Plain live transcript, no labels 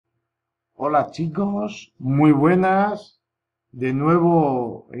Hola chicos, muy buenas. De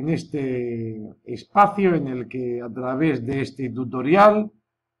nuevo en este espacio en el que a través de este tutorial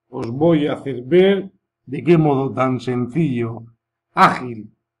os voy a hacer ver de qué modo tan sencillo,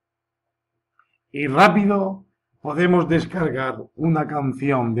 ágil y rápido podemos descargar una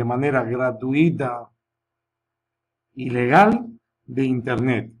canción de manera gratuita y legal de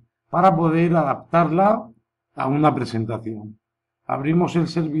internet para poder adaptarla a una presentación. Abrimos el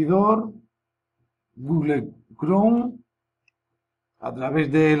servidor Google Chrome. A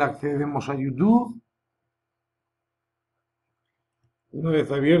través de él accedemos a YouTube. Una vez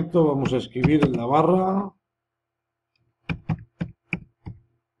abierto, vamos a escribir en la barra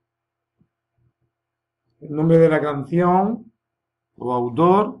el nombre de la canción o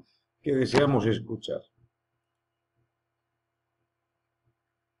autor que deseamos escuchar.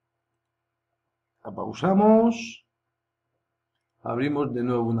 La pausamos, abrimos de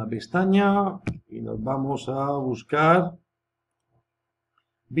nuevo una pestaña y nos vamos a buscar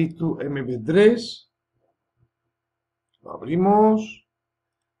Bit2MP3. Lo abrimos,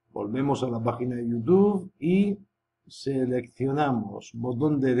 volvemos a la página de YouTube y seleccionamos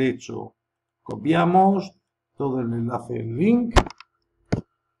botón derecho, copiamos todo el enlace del link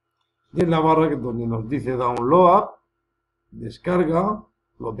y en la barra que donde nos dice download, descarga,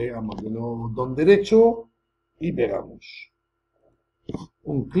 lo pegamos de nuevo botón derecho y pegamos.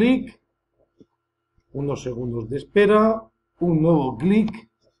 Un clic, unos segundos de espera, un nuevo clic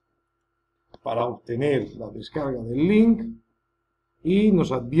para obtener la descarga del link y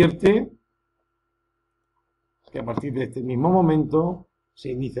nos advierte que a partir de este mismo momento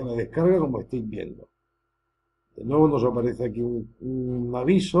se inicia la descarga como estáis viendo. De nuevo nos aparece aquí un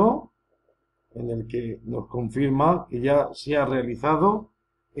aviso en el que nos confirma que ya se ha realizado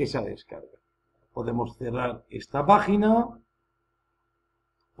esa descarga. Podemos cerrar esta página,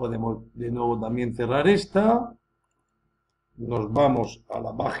 podemos de nuevo también cerrar esta, nos vamos a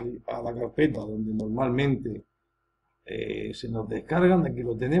la página, a la carpeta donde normalmente se nos descargan, aquí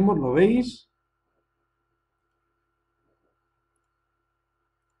lo tenemos, ¿lo veis?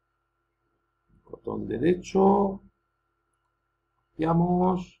 Botón derecho,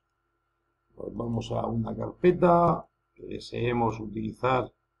 copiamos, nos vamos a una carpeta que deseemos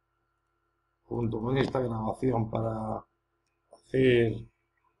utilizar junto con esta grabación para hacer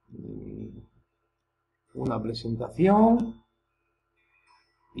una presentación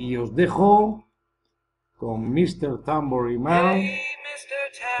y os dejo con Mr. Tambourine Man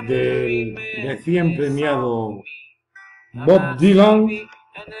del recién premiado Bob Dylan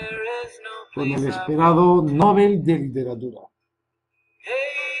con el esperado Nobel de Literatura.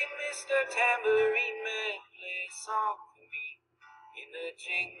 Hey, Mr. Tambourine Man, play a song for me. In the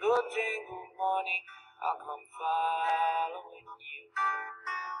jingle, jangle morning, I'll come following you.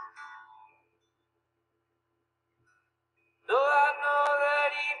 Though I know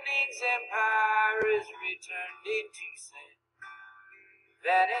that evening's empire is returned into sand,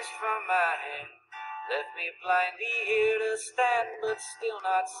 vanished from my hand, left me blindly here to stand, but still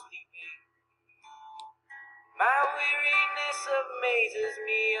not sleeping. My weariness amazes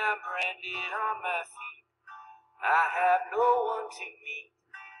me, I'm branded on my feet. I have no one to meet,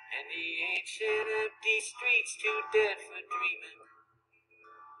 and the ancient empty streets too dead for dreaming.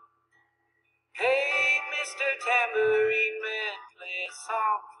 Hey, Mr. Tambourine Man, play a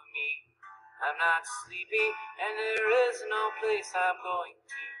song for me. I'm not sleepy, and there is no place I'm going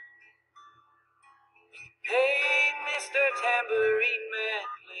to. Hey, Mr. Tambourine Man,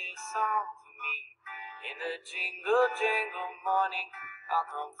 play a song for me. In the jingle jangle morning, I'll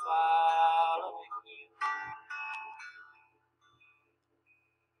come following you.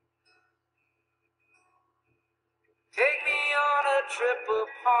 Take me on a trip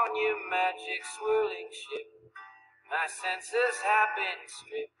upon your magic swirling ship. My senses have been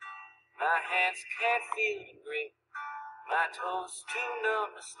stripped. My hands can't feel the grip. My toes too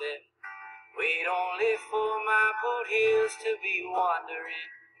numb to step. Wait only for my boot heels to be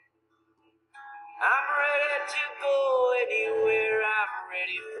wandering. I'm ready to go anywhere. I'm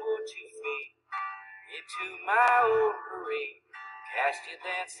ready for to fade into my own parade. Cast your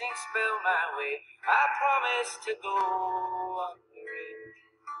dancing spell my way. I promise to go under it.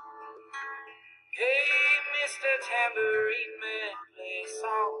 Hey, Mr. Tambourine Man, play a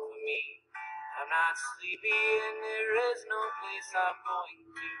song for me. I'm not sleepy and there is no place I'm going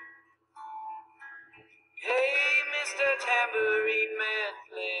to. Hey, Mr. Tambourine Man,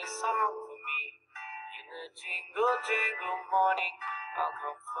 play a song for me. In the jingle jangle morning, I'll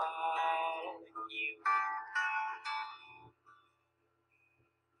come following you.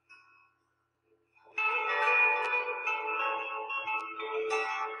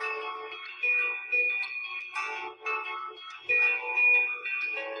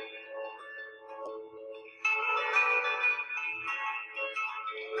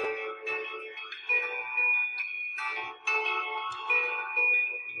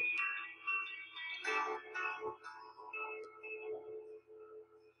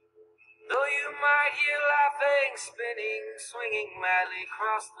 you might hear laughing, spinning, swinging madly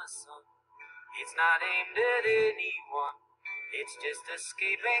across the sun. It's not aimed at anyone, it's just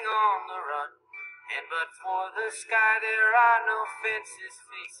escaping on the run. And but for the sky there are no fences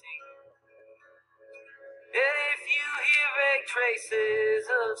facing. And if you hear vague traces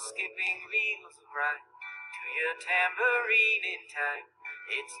of skipping reels of rhyme to your tambourine in time,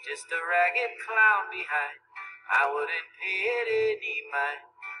 it's just a ragged clown behind. I wouldn't pay it any mind.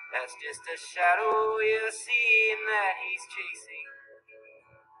 That's just a shadow you're seeing that he's chasing.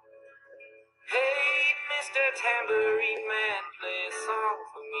 Hey, Mr. Tambourine Man, play a song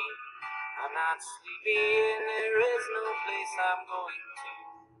for me. I'm not sleepy and there is no place I'm going to.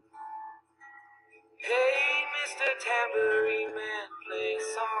 Hey, Mr. Tambourine Man, play a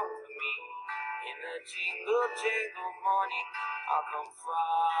song for me. In the jingle jangle morning, I'll come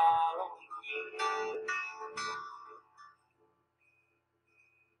following you.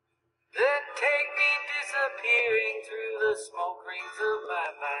 Then take me disappearing through the smoke rings of my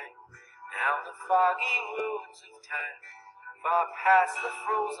mind, down the foggy ruins of time, far past the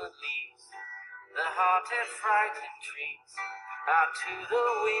frozen leaves, the haunted frightened trees, out to the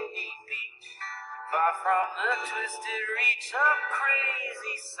windy beach, far from the twisted reach of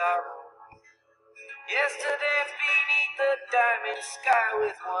crazy sorrow. Yes, to dance beneath the diamond sky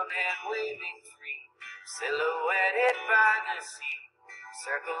with one hand waving free, silhouetted by the sea,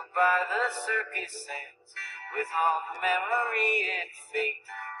 circled by the circus sands, with all memory and fate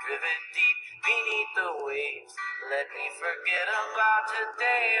driven deep beneath the waves. Let me forget about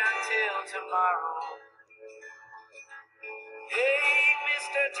today until tomorrow. Hey,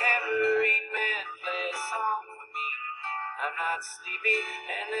 Mr. Tambourine Man, play a song for me. I'm not sleepy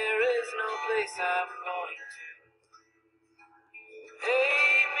and there is no place I'm going to.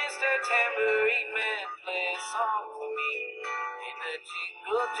 Hey, Mr. Tambourine Man, play a song for me. In the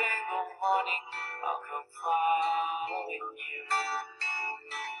jingle jangle morning, I'll come following you.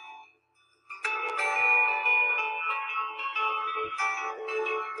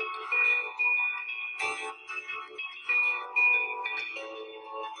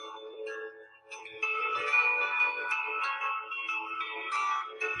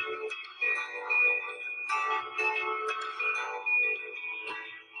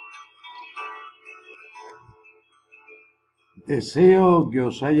 Deseo que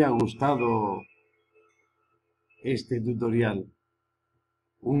os haya gustado este tutorial.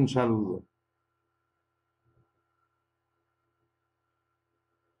 Un saludo.